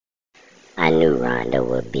knew Rondo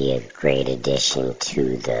would be a great addition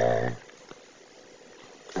to the,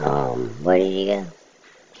 where did he go?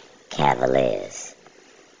 Cavaliers.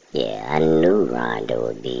 Yeah, I knew Rondo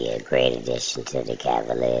would be a great addition to the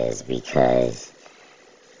Cavaliers because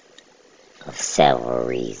of several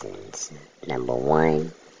reasons. Number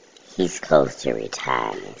one, he's close to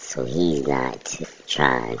retirement, so he's not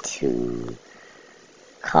trying to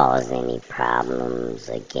cause any problems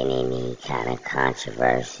or get any kind of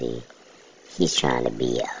controversy. He's trying to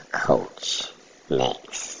be a coach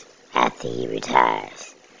next after he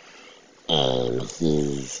retires. And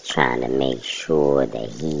he's trying to make sure that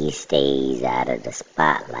he stays out of the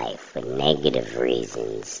spotlight for negative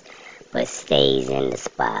reasons, but stays in the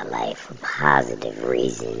spotlight for positive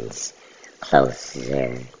reasons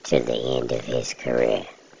closer to the end of his career.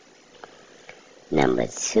 Number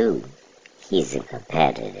two, he's a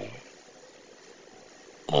competitor.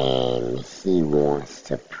 And he wants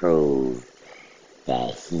to prove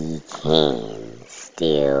that he can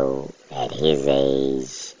still, at his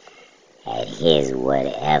age, at his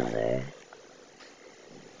whatever,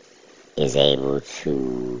 is able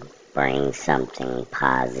to bring something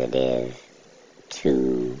positive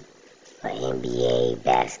to an NBA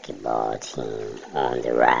basketball team on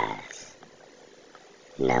the rise.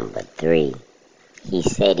 Number three, he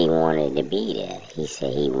said he wanted to be there. He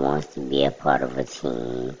said he wants to be a part of a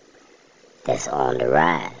team that's on the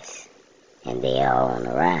rise. And they are on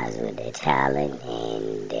the rise with their talent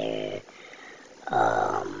and their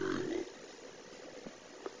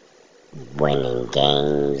winning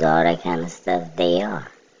games, all that kind of stuff. They are.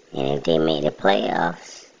 And if they make the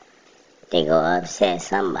playoffs, they go upset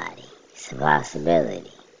somebody. It's a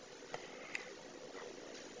possibility.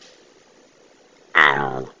 I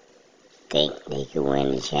don't think they could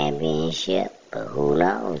win the championship, but who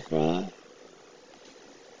knows, man?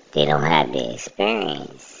 They don't have the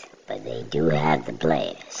experience, but they do have the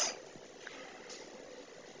players.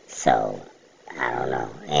 So, I don't know.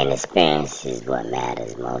 And experience is what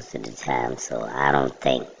matters most of the time, so I don't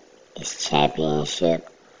think it's championship,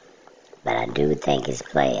 but I do think it's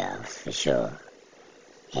playoffs for sure.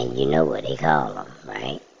 And you know what they call them,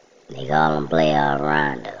 right? They call them playoff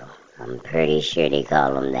Rondo. I'm pretty sure they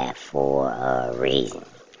call him that for a reason.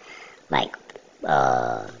 Like,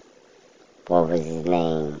 what was his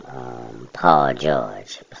name? Paul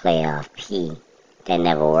George. Playoff P. That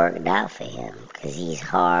never worked out for him because he's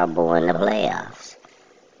horrible in the playoffs.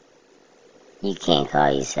 You can't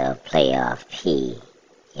call yourself playoff P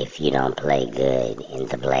if you don't play good in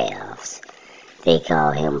the playoffs. They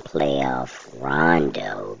call him playoff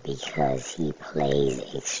Rondo because he plays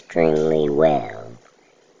extremely well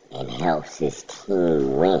and helps his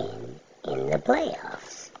team win in the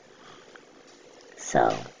playoffs.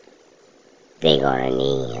 So, they're going to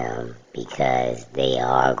need him because they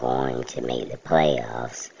are going to make the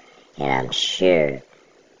playoffs. And I'm sure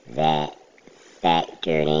that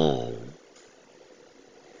factored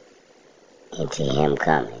into him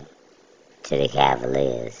coming to the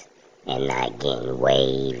Cavaliers and not getting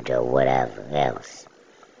waived or whatever else.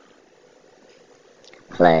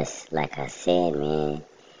 Plus, like I said, man,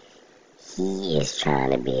 he is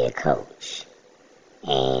trying to be a coach.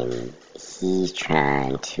 And he's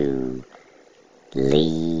trying to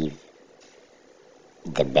leave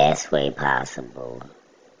the best way possible.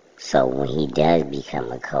 So when he does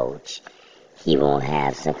become a coach, he won't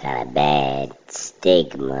have some kind of bad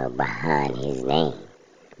stigma behind his name.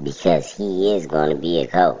 Because he is going to be a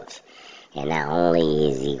coach. And not only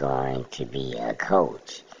is he going to be a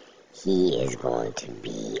coach, he is going to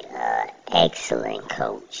be an excellent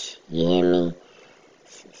coach. You hear me?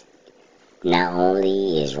 Not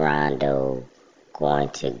only is Rondo going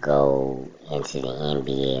to go into the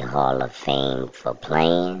NBA Hall of Fame for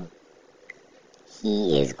playing,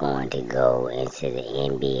 he is going to go into the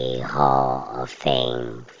NBA Hall of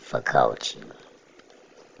Fame for coaching.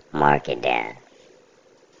 Mark it down.